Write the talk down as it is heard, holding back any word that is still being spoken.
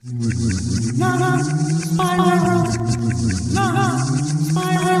Not spiral, not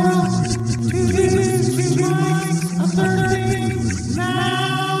spiral. Two dudes, two minds, a third thing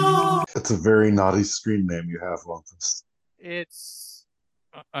now. It's a very naughty screen name you have, Wampus. It's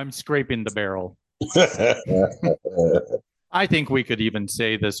I'm scraping the barrel. I think we could even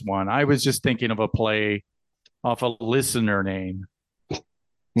say this one. I was just thinking of a play off a listener name.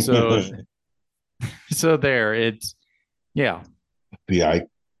 So so there it's yeah. See,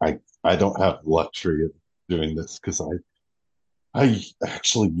 I don't have the luxury of doing this because I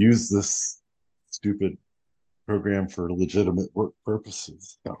actually use this stupid program for legitimate work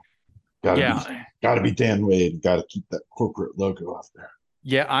purposes. So gotta be Yeah. gotta be Dan Wade. Gotta keep that corporate logo out there.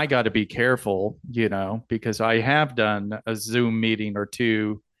 Yeah, I got to be careful, because I have done a Zoom meeting or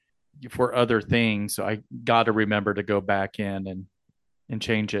two for other things. So I got to remember to go back in and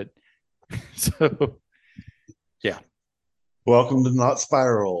change it. So, yeah. Welcome to Not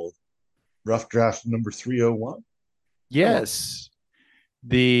Spiral, rough draft number 301. Yes.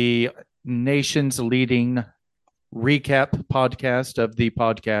 The nation's leading recap podcast of the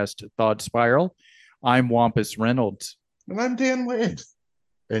podcast Thought Spiral. I'm Wampus Reynolds. And I'm Dan Wade.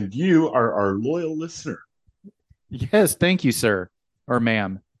 And you are our loyal listener. Yes, thank you, sir or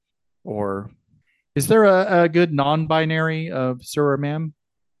ma'am. Or is there a good non binary of sir or ma'am?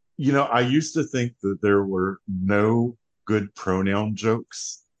 I used to think that there were no good pronoun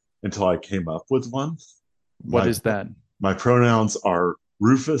jokes until I came up with one. What My is that? my pronouns are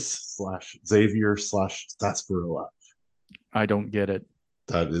Rufus slash Xavier slash sarsaparilla. I don't get it.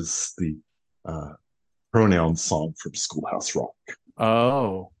 That is the uh, pronoun song from Schoolhouse Rock.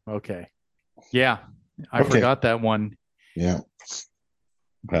 Oh, okay. Yeah, I Okay. forgot that one. Yeah.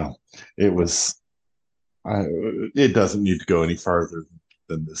 Well, it was. It doesn't need to go any farther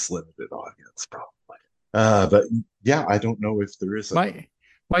than this limited audience, probably. But yeah, I don't know if there is a.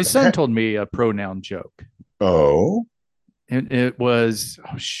 My son told me a pronoun joke. Oh, And it was,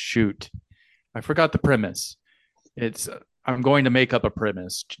 oh shoot, I forgot the premise. It's I'm going to make up a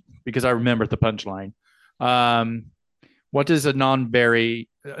premise because I remember the punchline. Um, what does a non-binary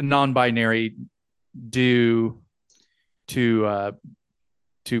do to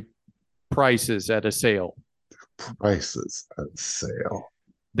to prices at a sale? prices at sale.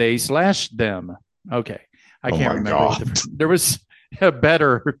 They slash them. Okay, I Oh can't my remember. God. There was a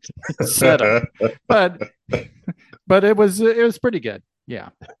better setup, but it was pretty good. Yeah.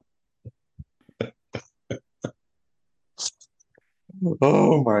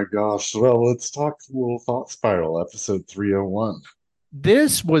 Oh my gosh. Well, let's talk a little Thought Spiral, episode 301.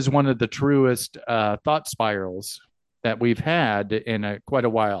 This was one of the truest thought spirals that we've had in quite a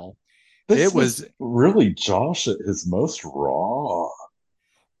while. This It was was really Josh at his most raw.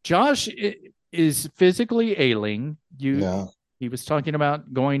 Josh is physically ailing. Yeah. He was talking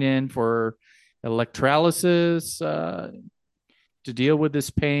about going in for electrolysis to deal with this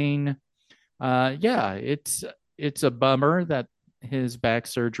pain. Yeah, it's a bummer that his back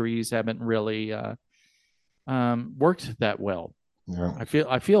surgeries haven't really worked that well. Yeah.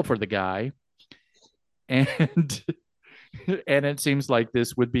 I feel for the guy, and and it seems like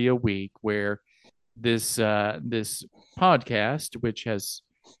this would be a week where this podcast, which has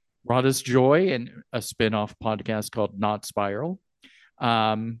brought us joy, and a spin-off podcast called Not Spiral,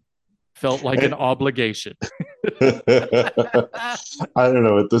 um, felt like an And obligation. I don't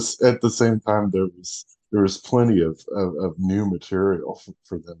know. At the same time, there was plenty of new material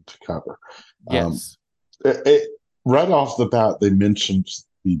for them to cover. Um, Yes, right off the bat, they mentioned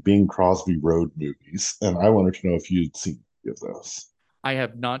the Bing Crosby Road movies, and I wanted to know if you'd seen any of those. I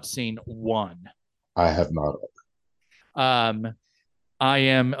have not seen one. I have not. Um, I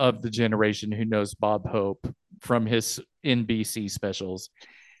am of the generation who knows Bob Hope from his NBC specials,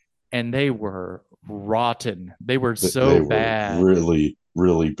 and they were rotten. They were They so were bad. really,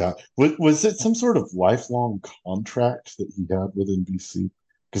 really bad. Was it some sort of lifelong contract that he had with NBC?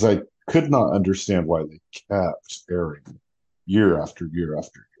 Because I could not understand why they kept airing year after year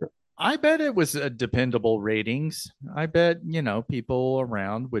after year. I bet it was a dependable ratings. I bet, people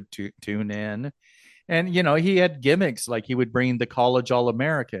around would tune in. And, he had gimmicks like he would bring the college All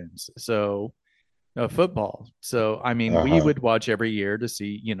Americans. So, football. So, I mean, we Uh-huh. would watch every year to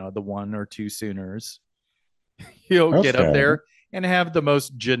see, the one or two Sooners. He'll get up Okay. there and have the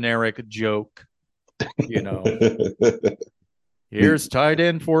most generic joke, you know. Here's tight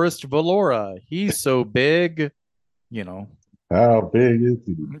end Forrest Valora. He's so big, you know, How big is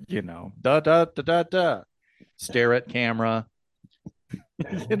he? da da da da da. Stare at camera.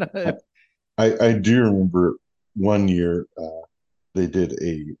 you know, I do remember one year they did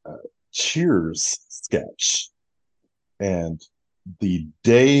a Cheers sketch, and the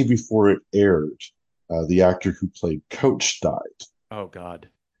day before it aired, the actor who played Coach died. Oh God.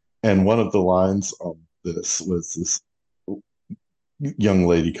 And one of the lines on this was this young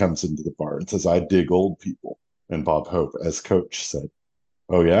lady comes into the bar and says, "I dig old people." And Bob Hope, as Coach, said,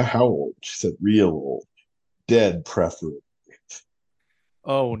 "Oh, yeah? How old?" She said, "Real old. Dead, preferably."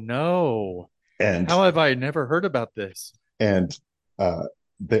 Oh no. And How have I never heard about this? and uh,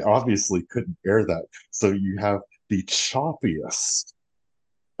 they obviously couldn't air that. So you have the choppiest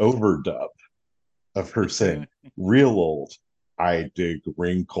overdub of her saying, "Real old, I dig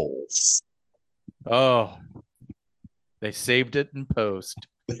wrinkles." Oh, they saved it in post.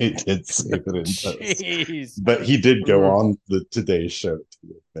 They did save it in post. Jeez. But he did go on the Today Show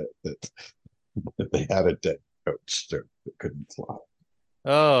to admit that they had a dead coach that couldn't fly.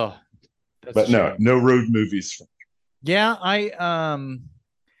 Oh, that's But a no, shame. no road movies from. Yeah,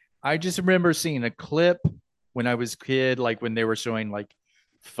 I just remember seeing a clip when I was a kid, like when they were showing like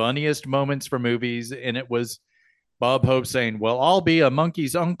funniest moments for movies, and it was Bob Hope saying, "Well, I'll be a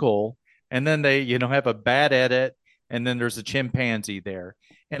monkey's uncle," and then they, have a bad edit, and then there's a chimpanzee there,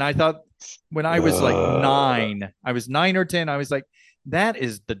 and I thought when I was like nine, I was 9 or 10, I was like, that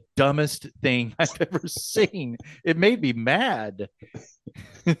is the dumbest thing I've ever seen. It made me mad.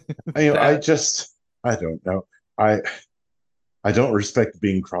 I don't know. I I don't respect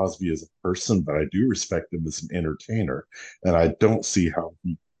Bing Crosby as a person, but I do respect him as an entertainer, and I don't see how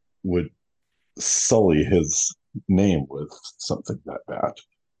he would sully his name with something that bad.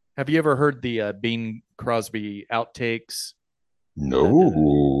 Have you ever heard the Bing Crosby outtakes?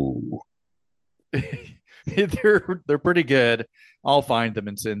 No. They're pretty good. I'll find them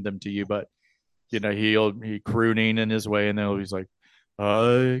and send them to you. But he crooning in his way, and then he's like,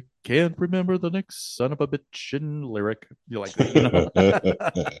 "I can't remember the next son of a bitch in lyric." You like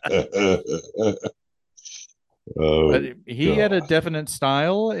that, Oh, But he had a God. definite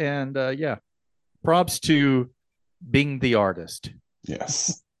style, and yeah, props to being the artist.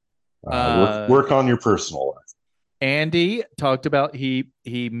 Yes. Work Uh, work on your personal life. Andy talked about he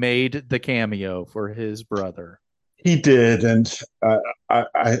made the cameo for his brother. He did, and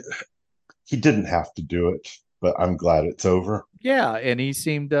he didn't have to do it, but I'm glad it's over. Yeah, and he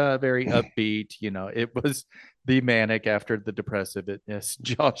seemed very upbeat. It was the manic after the depressive. Yes,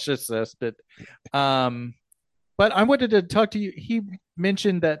 Josh assessed it. Um, but I wanted to talk to you. He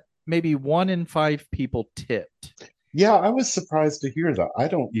mentioned that maybe 1 in 5 people tipped. Yeah, I was surprised to hear that. I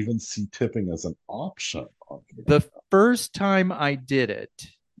don't even see tipping as an option on here. The first time I did it,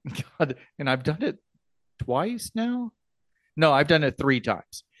 God, and I've done it twice now. No, I've done it 3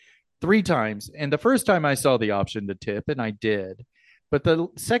 times. 3 times. And the first time I saw the option to tip, and I did. But the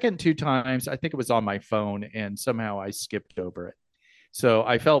second 2 times, I think it was on my phone, and somehow I skipped over it. So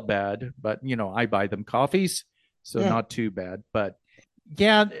I felt bad, but I buy them coffees, so Yeah. not too bad. But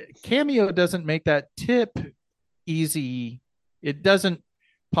yeah, Cameo doesn't make that tip easy. It doesn't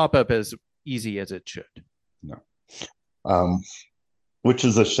pop up as easy as it should. No. Um, which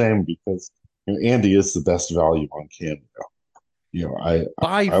is a shame because Andy is the best value on Cameo. You know,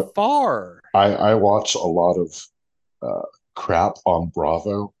 By I far. I watch a lot of crap on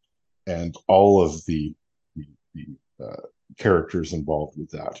Bravo, and all of the characters involved with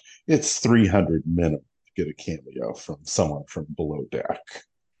that. It's 300 minimum to get a cameo from someone from Below Deck.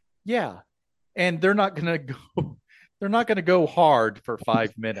 Yeah. And they're not gonna go they're not gonna go hard for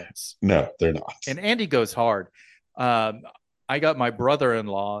 5 minutes. No, they're not. And Andy goes hard. Um, I got my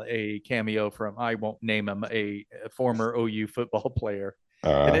brother-in-law a cameo from, I won't name him, a former OU football player.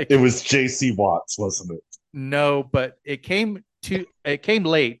 It was J.C. Watts, wasn't it? No, but it came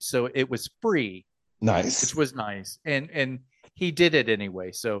late, so it was free, Nice. which was nice. And he did it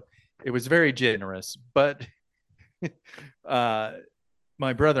anyway, so it was very generous. But uh,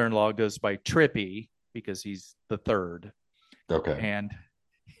 my brother-in-law goes by Trippy because he's the third, Okay. and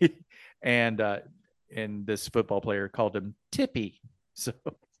and this football player called him Tippy.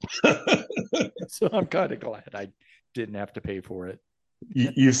 So I'm kind of glad I didn't have to pay for it.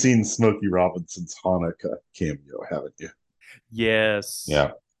 You've seen Smokey Robinson's Hanukkah cameo, haven't you? Yes.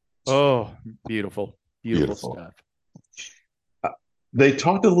 Yeah. Oh, beautiful, beautiful stuff. They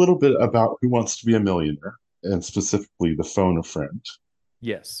talked a little bit about Who Wants to Be a Millionaire, and specifically the Phone a Friend.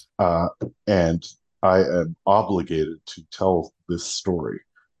 Yes. And I am obligated to tell this story.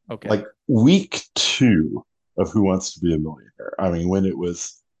 Okay. Like week 2 of Who Wants to Be a Millionaire. I mean, when it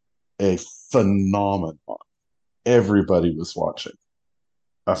was a phenomenon, everybody was watching.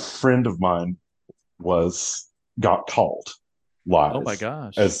 A friend of mine got called live. Oh my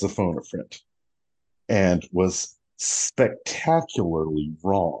gosh. As the Phone a Friend, and was spectacularly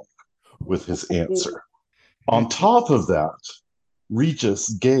wrong with his answer. On top of that, Regis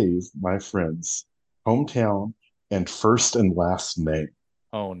gave my friend's hometown and first and last name.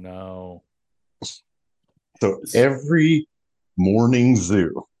 Oh no. So every morning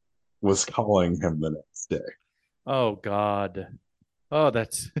zoo was calling him the next day. Oh God. Oh,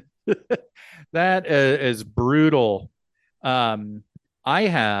 that's that is brutal. Um, I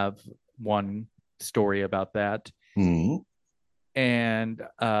have one story about that, Hmm. and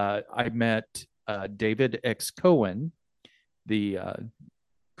I met David X. Cohen, the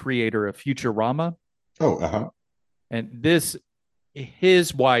creator of Futurama, Oh, uh-huh. and this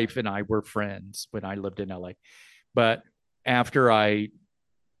his wife and I were friends when I lived in LA. But after I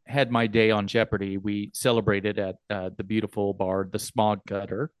had my day on Jeopardy, we celebrated at the beautiful bar, the Smog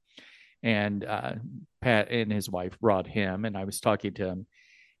Cutter, and Pat and his wife brought him, and I was talking to him,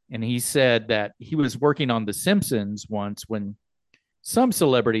 and he said that he was working on The Simpsons once when some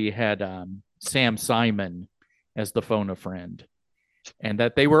celebrity had Sam Simon as the phone a friend, and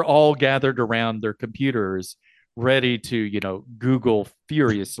that they were all gathered around their computers ready to Google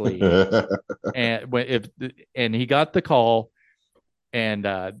furiously. And and he got the call, and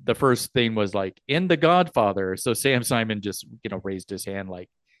the first thing was like in The Godfather. So Sam Simon just raised his hand like,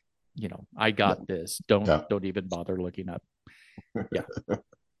 I got this. don't Yeah. don't even bother looking up. Yeah.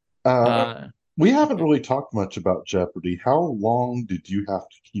 Uh, uh we haven't really talked much about Jeopardy. How long did you have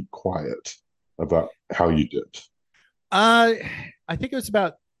to keep quiet about how you did? uh I think it was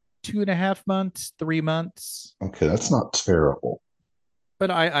about 2.5 months, 3 months, Okay, that's not terrible. but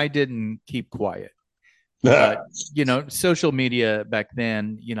I didn't keep quiet. But social media back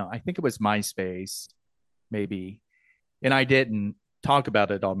then, I think it was MySpace, maybe, and I didn't talk about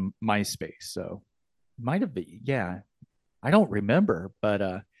it on MySpace, so might have been, yeah, I don't remember,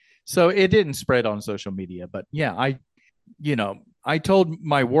 but so it didn't spread on social media. But yeah, I told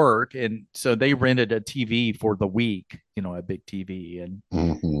my work, and so they rented a TV for the week, a big TV, and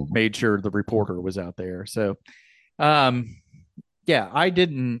Mhm. made sure the reporter was out there. So um yeah, I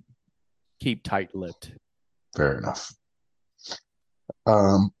didn't keep tight-lipped. Fair enough.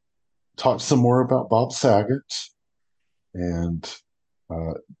 Um, Talk some more about Bob Saget and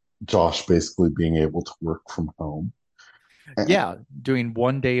uh, Josh basically being able to work from home. Yeah, doing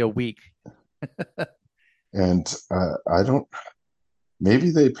one day a week. And I don't, maybe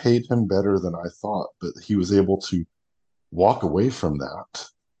they paid him better than I thought, but he was able to walk away from that.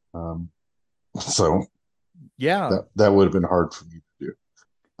 Um, so Yeah. that would have been hard for me to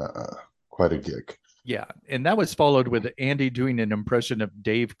do. Quite a gig. Yeah, and that was followed with Andy doing an impression of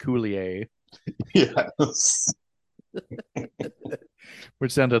Dave Coulier, Yes.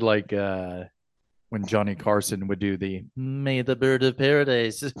 which sounded like when Johnny Carson would do the "May the Bird of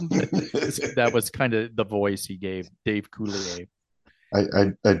Paradise." That was kind of the voice he gave Dave Coulier.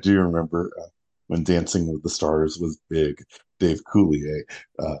 I do remember when Dancing with the Stars was big, Dave Coulier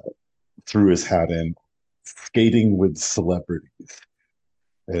uh, threw his hat in skating with celebrities.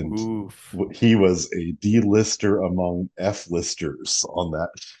 And Oof. he was a D-lister among F-listers on that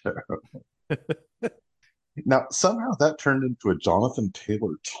show. Now, somehow that turned into a Jonathan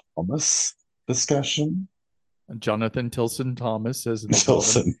Taylor Thomas discussion. Jonathan Tilson Thomas, as they called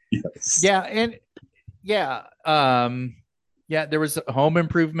him. Tilson, yes. Yeah, and yeah, yeah, there was home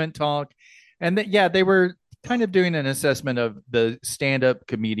improvement talk, and yeah, they were kind of doing an assessment of the stand-up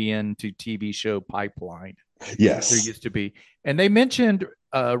comedian to TV show pipeline. Yes. There used to be, and they mentioned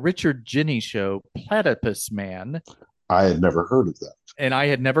Richard Jenny show, Platypus Man. I had never heard of that. And I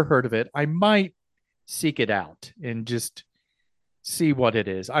had never heard of it. I might seek it out and just see what it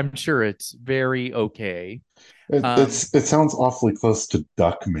is. I'm sure it's very okay. It sounds awfully close to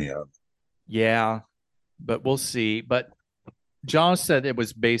Duckman. Yeah, but we'll see. But John said it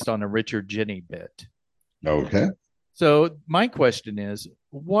was based on a Richard Jenny bit. Okay. So my question is,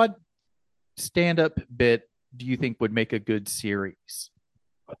 what stand-up bit do you think would make a good series?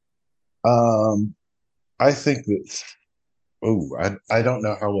 I think that I don't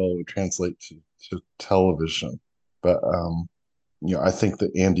know how well it would translate to television, but I think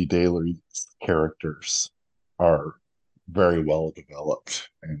that Andy Daly's characters are very well developed,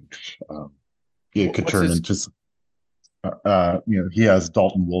 and it could What's turn his? into he has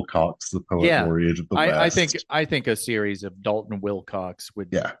Dalton Wilcox, the poet Yeah, laureate of the I West. think a series of Dalton Wilcox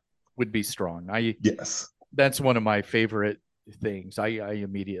Yeah. would be strong. Yes. That's one of my favorite things. I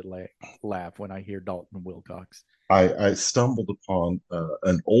immediately laugh when I hear Dalton Wilcox. I stumbled upon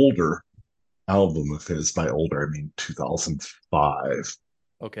an older album of his. By older, I mean 2005.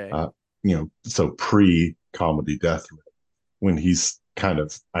 Okay. So pre Comedy Death, when he's kind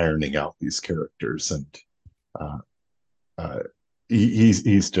of ironing out these characters, and uh, uh,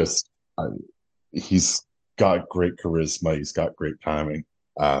 he's just he's got great charisma. He's got great timing.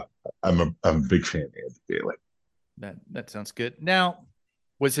 Uh, I'm a big fan of Andy Daly. That sounds good. Now,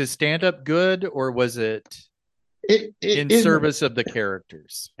 was his stand-up good, or was it in It service of the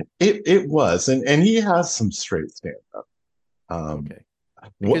characters? it was, and he has some straight stand up. Okay,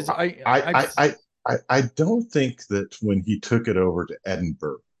 because I don't think that when he took it over to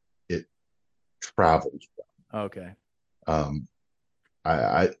Edinburgh, it traveled. okay. Um,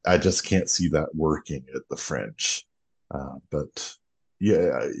 I just can't see that working at the French. But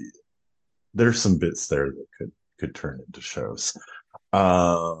yeah, there's some bits there that could turn into shows.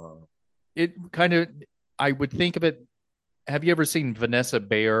 Uh, It kind of, I would think of it. Have you ever seen Vanessa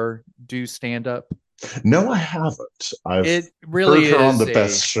Bayer do stand-up? no, I haven't. I've It heard really her on is the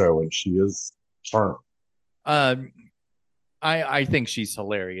best show, and she is charming. um, I think she's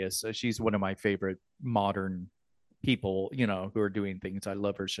hilarious. She's one of my favorite modern people, who are doing things. I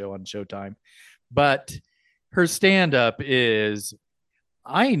love her show on Showtime. But her stand up is,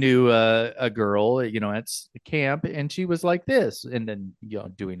 I knew a girl, at camp, and she was like this, and then,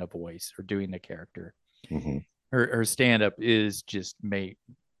 doing a voice or doing a character. Mm-hmm. Her stand up is just made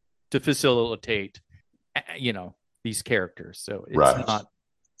to facilitate, these characters. So Right.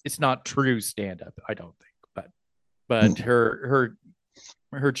 it's not true stand up, I don't think. But her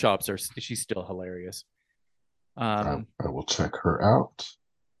chops she's still hilarious. I will check her out.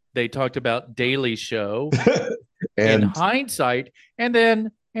 They talked about Daily Show in And hindsight, and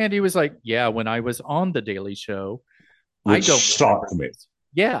then Andy was like, "Yeah, when I was on the Daily Show, I which don't shocked remember me. this.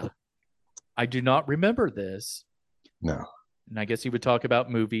 Yeah, I do not remember this." No. And I guess he would talk about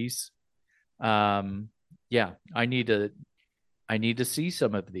movies. Yeah, I need to see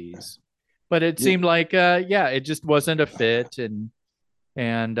some of these, but it seemed like, it just wasn't a fit, and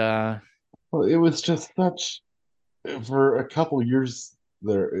Well, it was just such for a couple of years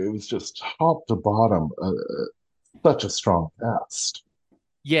there. It was just top to bottom, such a strong cast.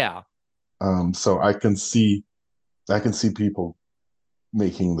 yeah, So I can see people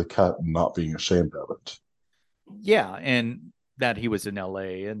making the cut and not being ashamed of it. yeah, and that he was in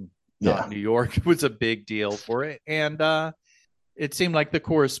L.A. and not Yeah. New York was a big deal for it, and it seemed like the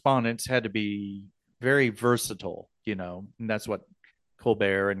correspondents had to be very versatile, and that's what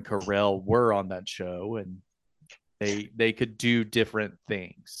Colbert and Carell were on that show, and they could do different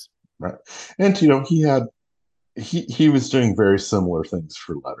things. Right. And he was doing very similar things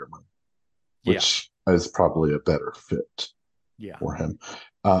for Letterman, which is probably a better fit Yeah. for him.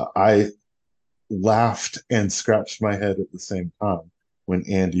 I laughed and scratched my head at the same time when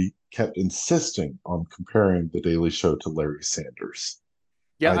Andy kept insisting on comparing The Daily Show to Larry Sanders.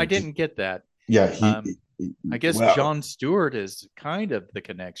 Yeah, I didn't get that. Yeah, I guess well, Jon Stewart is kind of the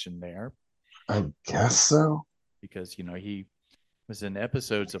connection there, I guess so. because he was in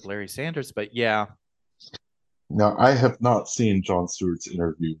episodes of Larry Sanders, but yeah. Now, I have not seen Jon Stewart's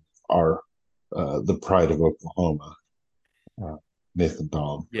interview, the Pride of Oklahoma, Nathan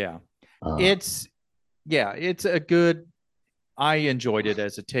Dawn. Yeah. Uh, It's a good, I enjoyed it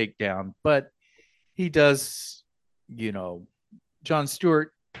as a takedown, but he does, Jon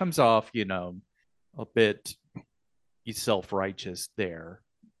Stewart comes off, a bit self-righteous there,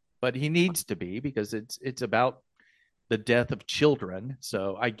 but he needs to be, because it's about the death of children.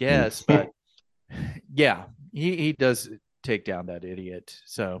 So I guess, but yeah, he does take down that idiot.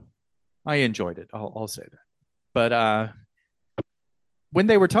 So I enjoyed it. I'll say that. But when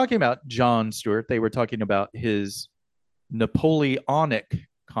they were talking about Jon Stewart, they were talking about his Napoleonic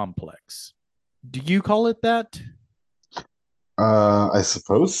complex. Do you call it that? I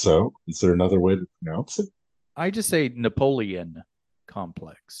suppose so. Is there another way to pronounce it? I just say Napoleon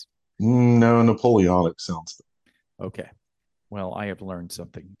complex. No, Napoleonic sounds. Okay. Well, I have learned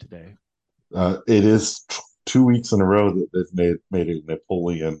something today. It is 2 weeks in a row that they've made a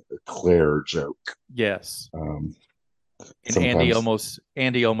Napoleon Eclair joke. Yes. Um, And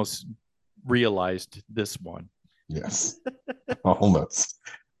Andy almost realized this one. Yes, almost.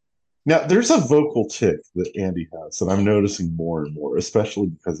 Now, there's a vocal tick that Andy has that I'm noticing more and more, especially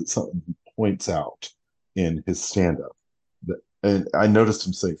because it's something he points out in his stand-up. And I noticed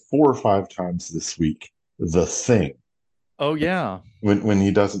him say 4 or 5 times this week, "the thing," Oh yeah. when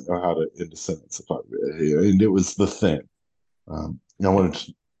he doesn't know how to end a sentence. And it was "the thing."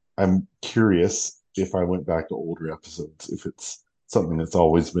 I'm curious, if I went back to older episodes, if it's something that's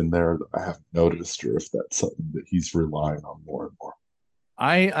always been there that I haven't noticed, or if that's something that he's relying on more and more.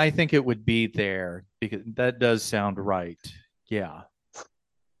 I think it would be there, because that does sound right. Yeah.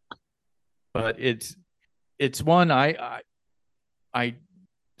 But it's one I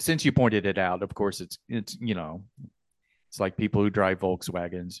since you pointed it out, of course it's it's like people who drive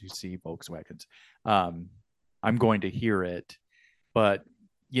Volkswagens who see Volkswagens. I'm going to hear it. But,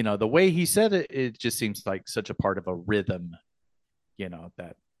 the way he said it, it just seems like such a part of a rhythm,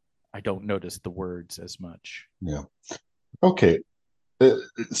 that I don't notice the words as much. Yeah. Okay.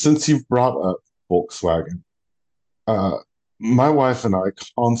 Since you've brought up Volkswagen, uh, my wife and I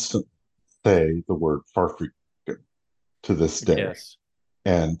constantly say the word Farfiggen to this day. Yes.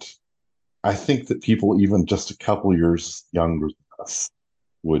 And I think that people, even just a couple years younger than us,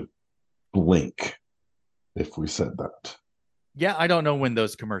 would blink if we said that. Yeah, I don't know when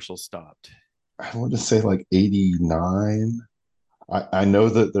those commercials stopped. I want to say like 89. I know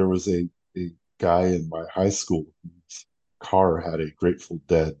that there was a guy in my high school whose car had a Grateful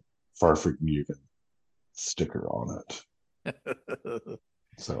Dead Farfiggen sticker on it.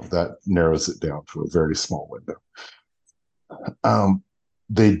 So that narrows it down to a very small window.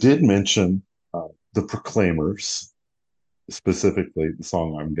 They did mention the Proclaimers, specifically the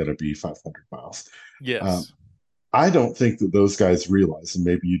song I'm Gonna Be 500 Miles. Yes. I don't think that those guys realize, and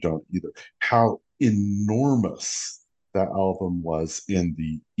maybe you don't either, how enormous that album was in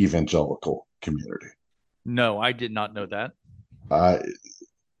the evangelical community. No, I did not know that. I,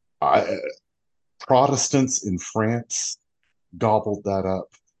 I Protestants in France gobbled that up.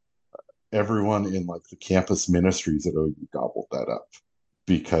 Everyone in like the campus ministries at OU gobbled that up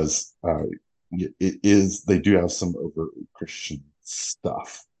because it is they do have some overtly Christian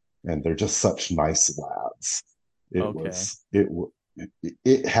stuff, and they're just such nice lads. It Okay. was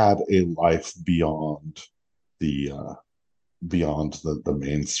it had a life the beyond the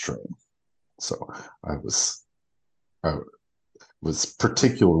mainstream. So I was I was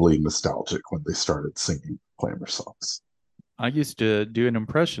particularly nostalgic when they started singing Proclaimer songs. I used to do an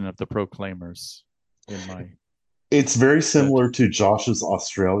impression of the Proclaimers in my. It's very Good. similar to Josh's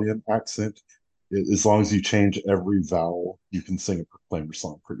Australian accent. As long as you change every vowel, you can sing a Proclaimer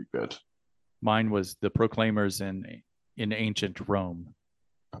song pretty good. Mine was the Proclaimers in ancient Rome.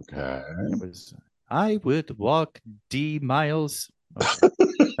 Okay. It was I would walk D miles. Okay.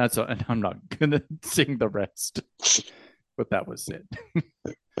 That's all, and I'm not gonna sing the rest, but that was it.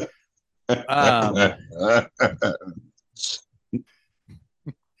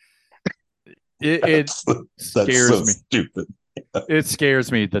 It that's scares so me. stupid. It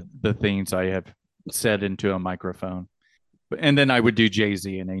scares me the things I have said into a microphone. And then I would do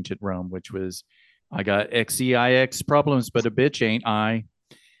Jay-Z in ancient Rome, which was I got XEIX problems, but a bitch ain't I.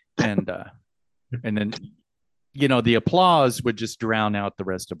 And then the applause would just drown out the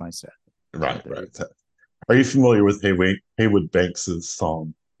rest of my set. Right. Are you familiar with Haywood Banks's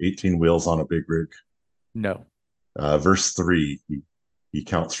song 18 Wheels on a Big Rig? No. Verse 3, he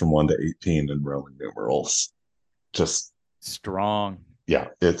counts from 1 to 18 in Roman numerals. Just strong. Yeah,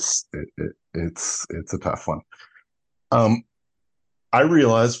 it's a tough one. I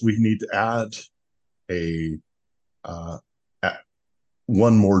realize we need to add a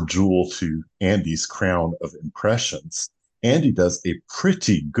one more jewel to Andy's crown of impressions. Andy does a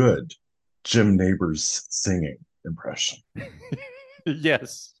pretty good Jim Nabors singing impression.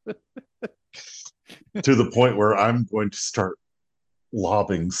 Yes. To the point where I'm going to start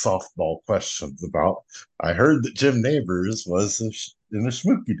lobbing softball questions about, I heard that Jim Nabors was in a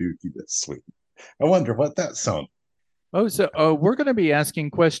Schmooky Dookie this week. I wonder what that sounded. Oh, so we're going to be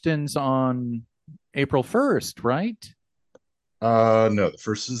asking questions on April 1st, right? No, the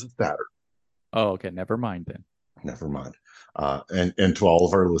first is a Saturday. Oh, okay. Never mind then. Never mind. And to all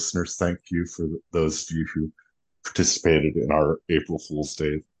of our listeners, thank you for those of you who participated in our April Fool's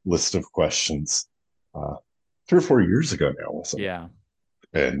Day list of questions 3 or 4 years ago now. Wasn't Yeah.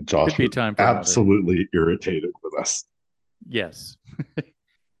 It? And Josh was absolutely irritated with us. Yes.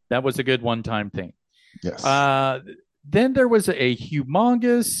 That was a good one-time thing. Yes. Then there was a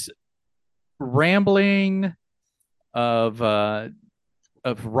humongous rambling of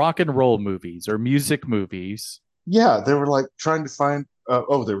rock and roll movies or music movies. Yeah, they were like trying to find. They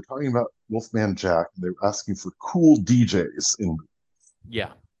were talking about Wolfman Jack. And they were asking for cool DJs in.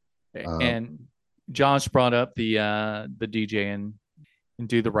 Yeah, and Josh brought up the DJ and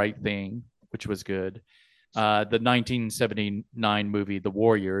Do the Right Thing, which was good. The 1979 movie The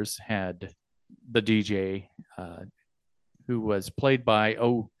Warriors had the DJ who was played by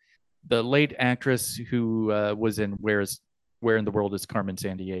the late actress who was in Where in the World is Carmen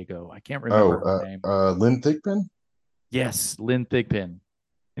Sandiego? I can't remember her name. Lynn Thigpen? Yes, Lynn Thigpen.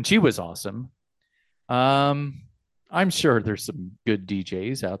 And she was awesome. I'm sure there's some good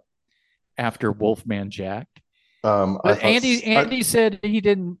DJs out after Wolfman Jack. But Andy said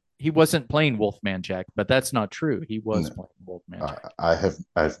he wasn't playing Wolfman Jack, but that's not true. He was playing Wolfman Jack.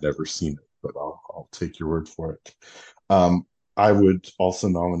 I've never seen it, but I'll take your word for it. I would also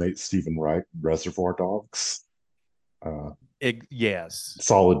nominate Stephen Wright, Reservoir Dogs. Yes.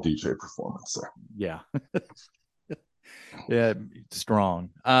 Solid DJ performance there. Yeah. Yeah, strong.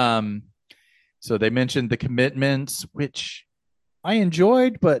 So they mentioned The Commitments, which I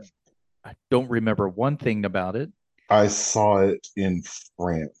enjoyed, but I don't remember one thing about it. I saw it in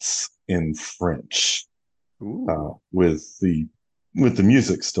France in French, Ooh. with the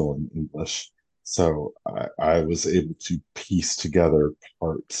music still in English. So I was able to piece together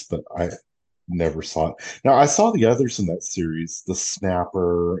parts, but I never saw it. Now I saw the others in that series, The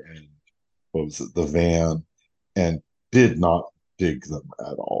Snapper and what was it, The Van, and did not dig them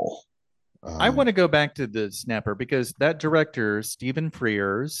at all. I want Um, to go back to The Snapper because that director, Stephen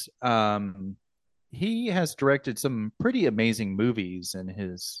Frears, he has directed some pretty amazing movies in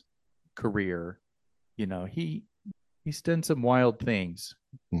his career. You know, he's done some wild things.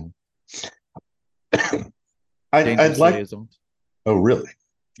 I'd Dangerous like. Liaisons. Oh, really?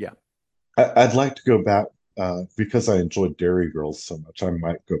 Yeah. I'd like to go back because I enjoyed Dairy Girls so much. I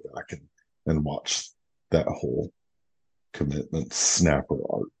might go back and watch that whole Commitment Snapper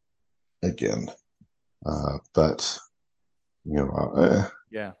art again. But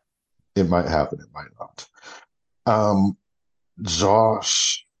Yeah. it might happen, it might not. Um,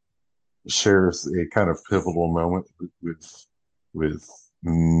 Josh shares a kind of pivotal moment with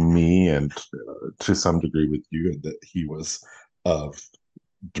me and to some degree with you, and that he was of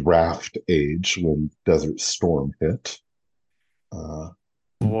draft age when Desert Storm hit. Uh,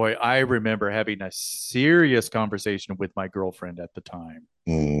 Boy, I remember having a serious conversation with my girlfriend at the time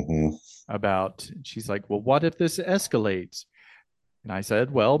mhm. about, she's like, well, what if this escalates? And I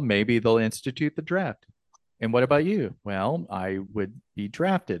said, well, maybe they'll institute the draft. And what about you? Well, I would be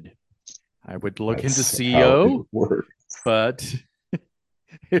drafted. I would look into That's how it CEO, works. but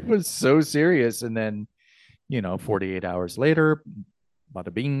it was so serious. And then, 48 hours later,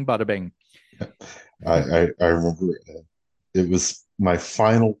 bada bing, bada bing. I remember it was my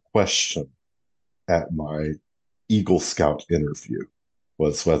final question at my Eagle Scout interview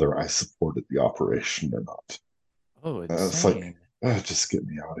was whether I supported the operation or not. Oh, It's like, insane. just get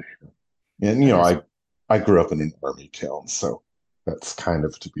me out of here. And That is, I grew up in an army town, so that's kind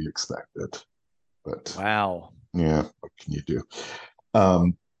of to be expected. But wow. yeah, what can you do?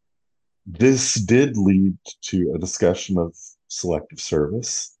 Um, this did lead to a discussion of selective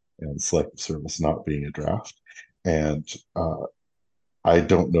service and selective service not being a draft. And I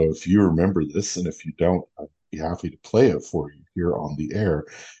don't know if you remember this, and if you don't, I'd be happy to play it for you here on the air.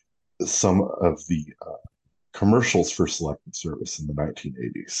 Some of the commercials for selective service in the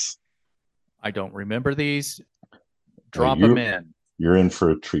 1980s. I don't remember these. Uh, Drop them you in. you're in for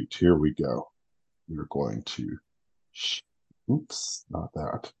a treat. Here we go. We're going to, oops, not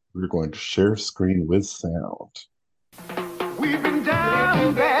that. We're going to share screen with sound. We've been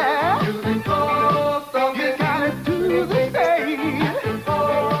down there. You gotta do the same.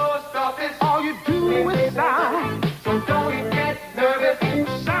 All you do is sign. So don't get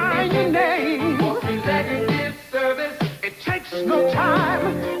nervous. Sign your name. Executive service. It takes no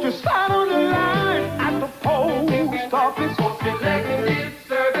time. Just sign on the line at the post office. Executive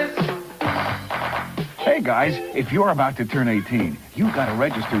service. Hey guys, if you're about to turn 18, you've got to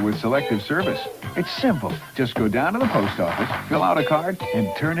register with Selective Service. It's simple. Just go down to the post office, fill out a card, and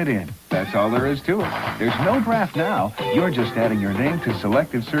turn it in. That's all there is to it. There's no draft now. You're just adding your name to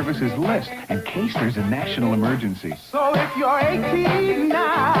Selective Service's list in case there's a national emergency. So if you're 18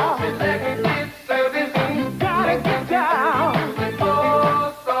 now, Executive service, you gotta get down.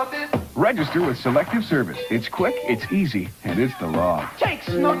 Post office. Register with Selective Service. It's quick, it's easy, and it's the law. Takes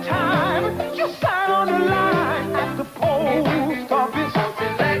no time. Just sign on the line at the post office.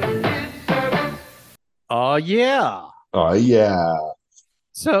 Executive service. Oh, yeah. Oh, yeah.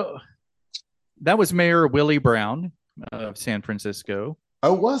 So that was Mayor Willie Brown of San Francisco,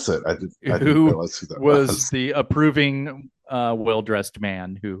 Oh, was it? I didn't who realize who that was the approving, well-dressed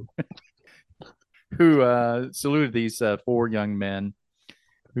man who saluted these four young men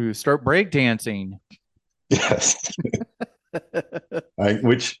who start breakdancing. Yes.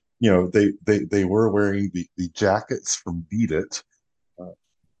 Which, they were wearing the jackets from Beat It.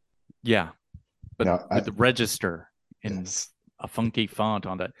 Yeah, but Now, with the register in yes. a funky font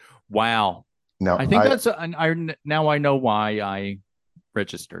on that. Wow. Now, I think that's now I know why I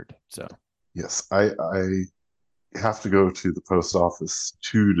registered. So yes, I have to go to the post office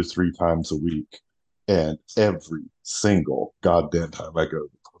 2 to 3 times a week, and every single goddamn time I go to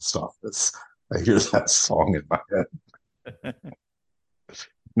the post office, I hear that song in my head.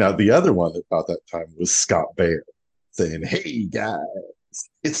 Now, the other one about that time was Scott Baio saying, "Hey guys,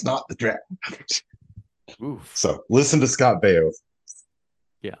 it's not the draft." oof. So listen to Scott Baio.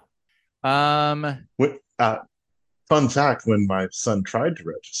 Yeah. What, fun fact, when my son tried to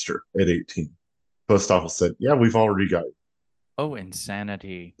register at 18, post office said, yeah, we've already got it. Oh,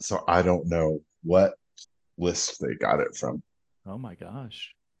 insanity. So I don't know what list they got it from. Oh my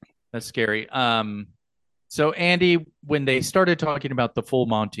gosh. That's scary. So Andy, when they started talking about the full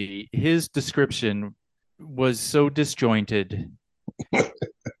Monty, his description was so disjointed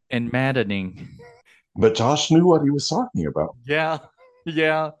and maddening. But Josh knew what he was talking about. Yeah.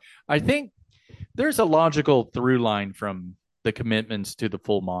 Yeah. I think there's a logical through line from the Commitments to the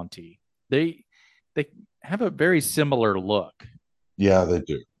full Monty. They have a very similar look, Yeah, they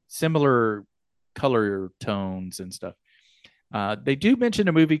do. similar color tones and stuff. They do mention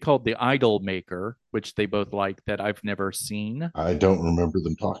a movie called The Idol Maker, which they both like, that I've never seen. I don't remember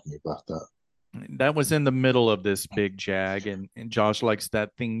them talking about that. That was in the middle of this big jag, and Josh likes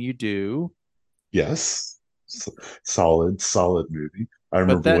That Thing You Do. Yes. Solid movie. I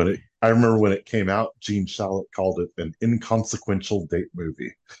remember when it came out, Gene Shalit called it an inconsequential date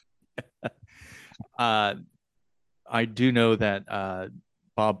movie. I do know that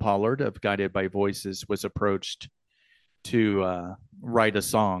Bob Pollard of Guided by Voices was approached to write a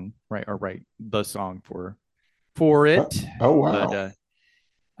song, write the song for it. Oh wow!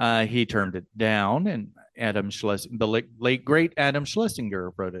 But he turned it down, and Adam Schlesinger, the late great Adam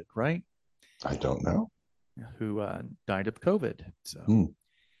Schlesinger, wrote it. Right? I don't know. Who died of COVID? So,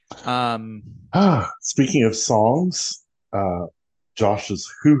 speaking of songs,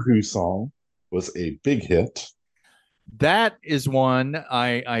 Josh's "Hoo Hoo" song was a big hit. That is one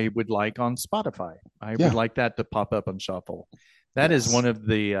I would like on Spotify. I would like that to pop up on Shuffle. That is one of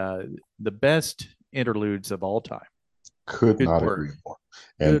the best interludes of all time. Could not agree more.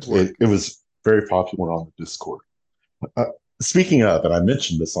 And it was very popular on the Discord. Speaking of, and I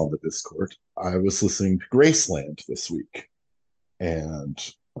mentioned this on the Discord, I was listening to Graceland this week, and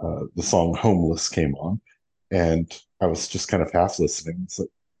the song "Homeless" came on, and I was just kind of half listening. It's like,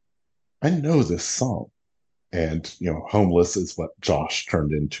 I know this song. And, homeless is what Josh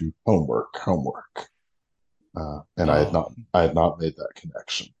turned into homework. And I had not made that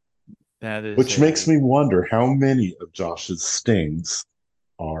connection. Which makes me wonder how many of Josh's stings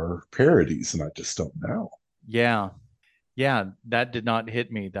are parodies, and I just don't know. Yeah. That did not hit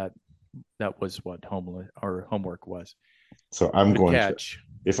me. That was what homework was. So I'm going to,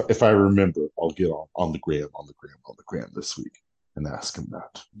 if I remember, I'll get on the gram this week and ask him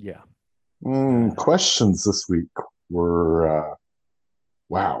that. Yeah. Questions this week were,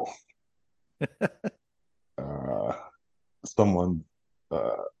 wow. Someone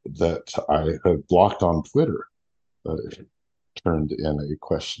that I had blocked on Twitter turned in a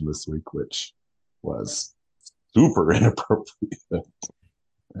question this week, which was super inappropriate.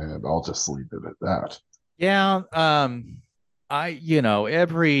 And I'll just leave it at that. Yeah.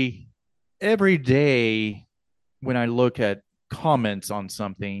 Every day when I look at comments on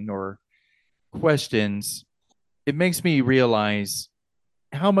something or questions, it makes me realize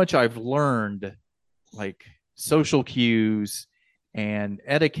how much I've learned, like social cues and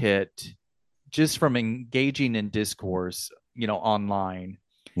etiquette, just from engaging in discourse, online,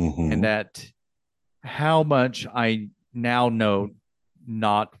 and that how much I now know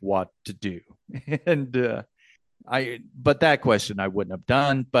not what to do. And but that question I wouldn't have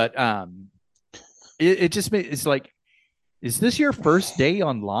done, but it just made, it's like, is this your first day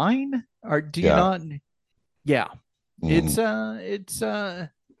online, or do you not? Yeah, it's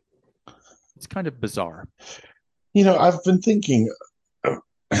kind of bizarre. I've been thinking,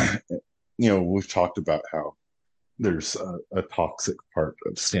 we've talked about how there's a toxic part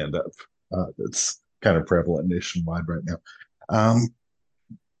of stand-up that's kind of prevalent nationwide right now.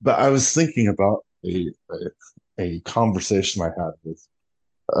 But I was thinking about a conversation I had with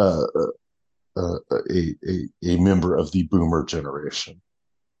a member of the boomer generation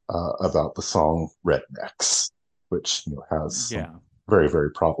about the song Rednecks, which has some very,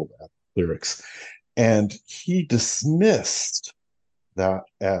 very problematic lyrics. And he dismissed that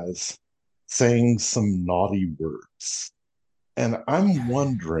as saying some naughty words. And I'm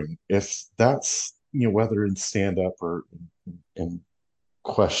wondering if that's, whether in stand-up or in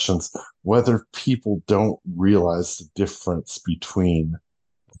questions, whether people don't realize the difference between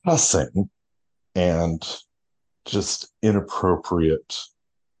cussing and just inappropriate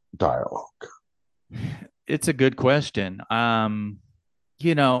dialogue. It's a good question.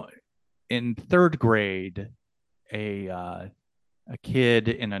 In third grade, a kid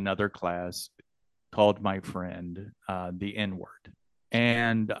in another class called my friend the N-word.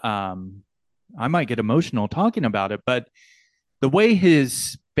 And I might get emotional talking about it, but the way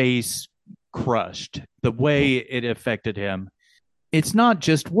his face crushed, the way it affected him, it's not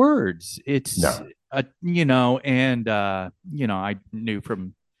just words. It's I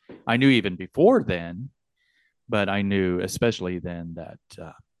knew even before then, but I knew especially then that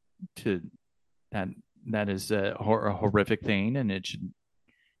to that that is a horrific thing, and it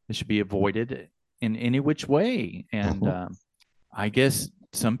should be avoided in any which way. And I guess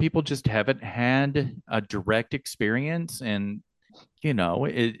some people just haven't had a direct experience, and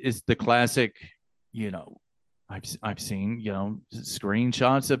it's the classic. You know, I've seen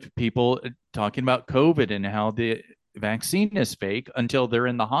screenshots of people talking about COVID and how the vaccine is fake until they're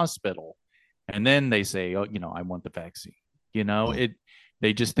in the hospital, and then they say, "Oh, I want the vaccine."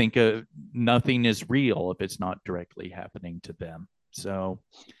 They just think nothing is real if it's not directly happening to them. So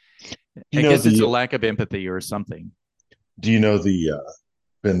I guess it's a lack of empathy or something. Do you know the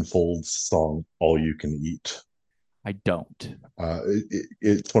Ben Folds song "All You Can Eat"? I don't.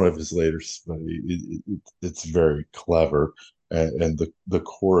 It's one of his later, but it's very clever. And the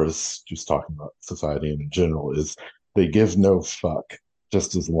chorus, just talking about society in general, is they give no fuck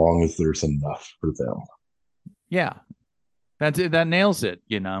just as long as there's enough for them. Yeah, that's it. That nails it.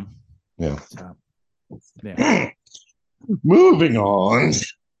 Yeah. So, yeah. Moving on.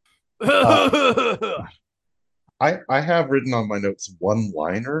 I have written on my notes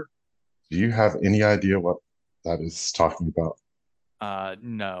one-liner. Do you have any idea what that is talking about?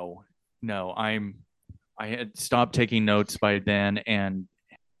 No. I had stopped taking notes by then, and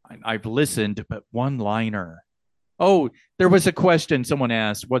I've listened, but one-liner. Oh, there was a question someone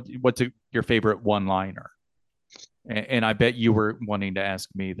asked. What's your favorite one-liner? And I bet you were wanting to ask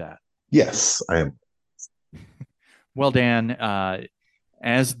me that. Yes, I am. Well, Dan,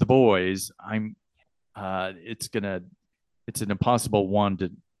 as the boys, it's an impossible one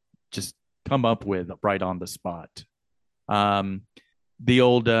to just come up with right on the spot. The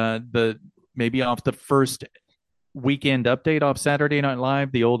maybe off the first weekend update off Saturday Night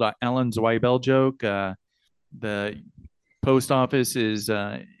Live, the old Alan Zweibel joke. The post office is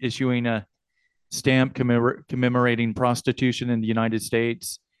issuing a stamp commemorating prostitution in the United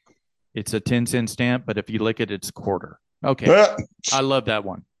States. It's a 10-cent stamp, but if you lick it, it's a quarter. Okay. I love that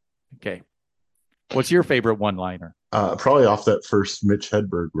one. Okay. What's your favorite one-liner? Probably off that first Mitch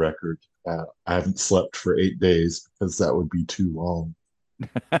Hedberg record. I haven't slept for 8 days because that would be too long.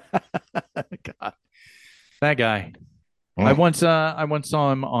 God, that guy. I once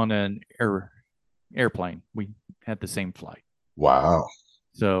saw him on an airplane. We had the same flight. Wow.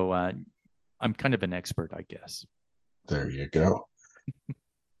 So I'm kind of an expert, I guess. There you go.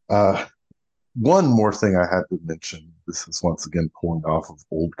 One more thing I had to mention. This is once again pulling off of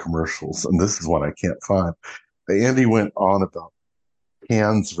old commercials, and this is one I can't find. Andy went on about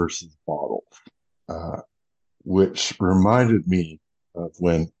cans versus bottles, which reminded me of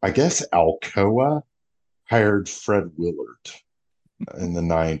when, I guess, Alcoa hired Fred Willard in the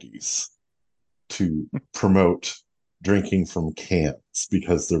 90s to promote drinking from cans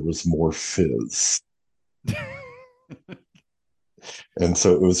because there was more fizz. And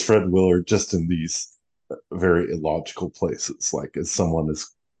so it was Fred Willard just in these very illogical places, like as someone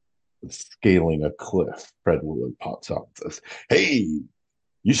is scaling a cliff, Fred Willard pops out and says, "Hey,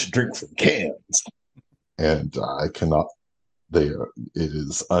 you should drink from cans." And I cannot, it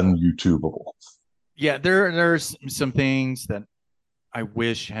is un-YouTubeable. Yeah, there's some things that I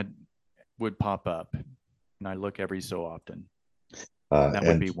wish would pop up, and I look every so often. That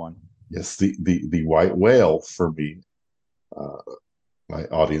would be one. Yes, the white whale for me, my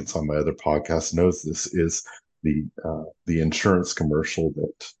audience on my other podcast knows this, is the insurance commercial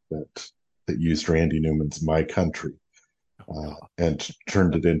that used Randy Newman's "My Country" and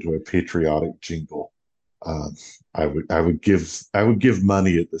turned it into a patriotic jingle. I would give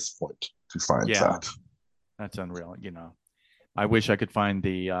money at this point to find that. That's unreal. I wish I could find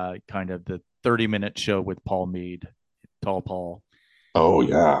the kind of the 30-minute show with Paul Mead, Tall Paul. Oh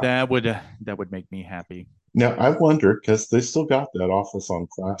yeah, that would make me happy. Now I wonder, because they still got that office on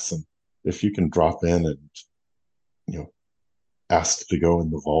Classen, if you can drop in and ask to go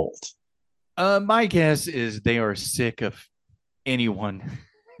in the vault. My guess is they are sick of anyone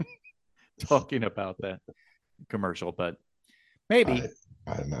talking about that commercial, but maybe.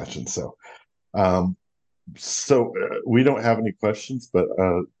 I imagine so. So we don't have any questions, but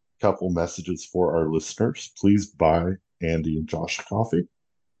a couple messages for our listeners. Please buy Andy and Josh coffee.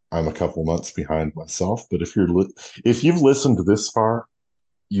 I'm a couple months behind myself, but if you've listened this far,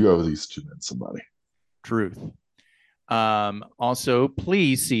 you owe these two men some money. Truth. Also,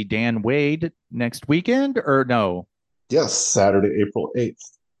 please see Dan Wade next weekend, or no? Yes, Saturday, April 8th.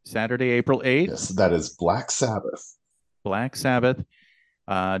 Saturday, April 8th? Yes, that is Black Sabbath. Black Sabbath,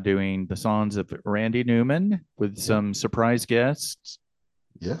 doing the songs of Randy Newman with some surprise guests.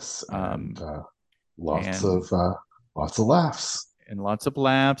 Yes, Lots And- of laughs. and lots of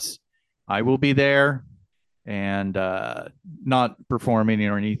laughs. I will be there and not performing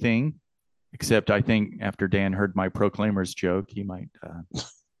or anything, except I think after Dan heard my Proclaimers joke, he might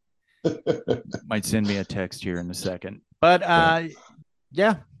send me a text here in a second. But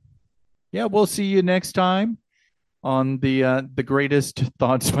yeah, we'll see you next time on the greatest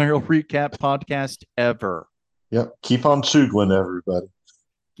Thought Spiral Recap podcast ever. Yep. Keep on choogling, everybody.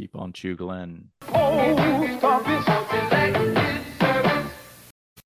 Keep on choogling. Post office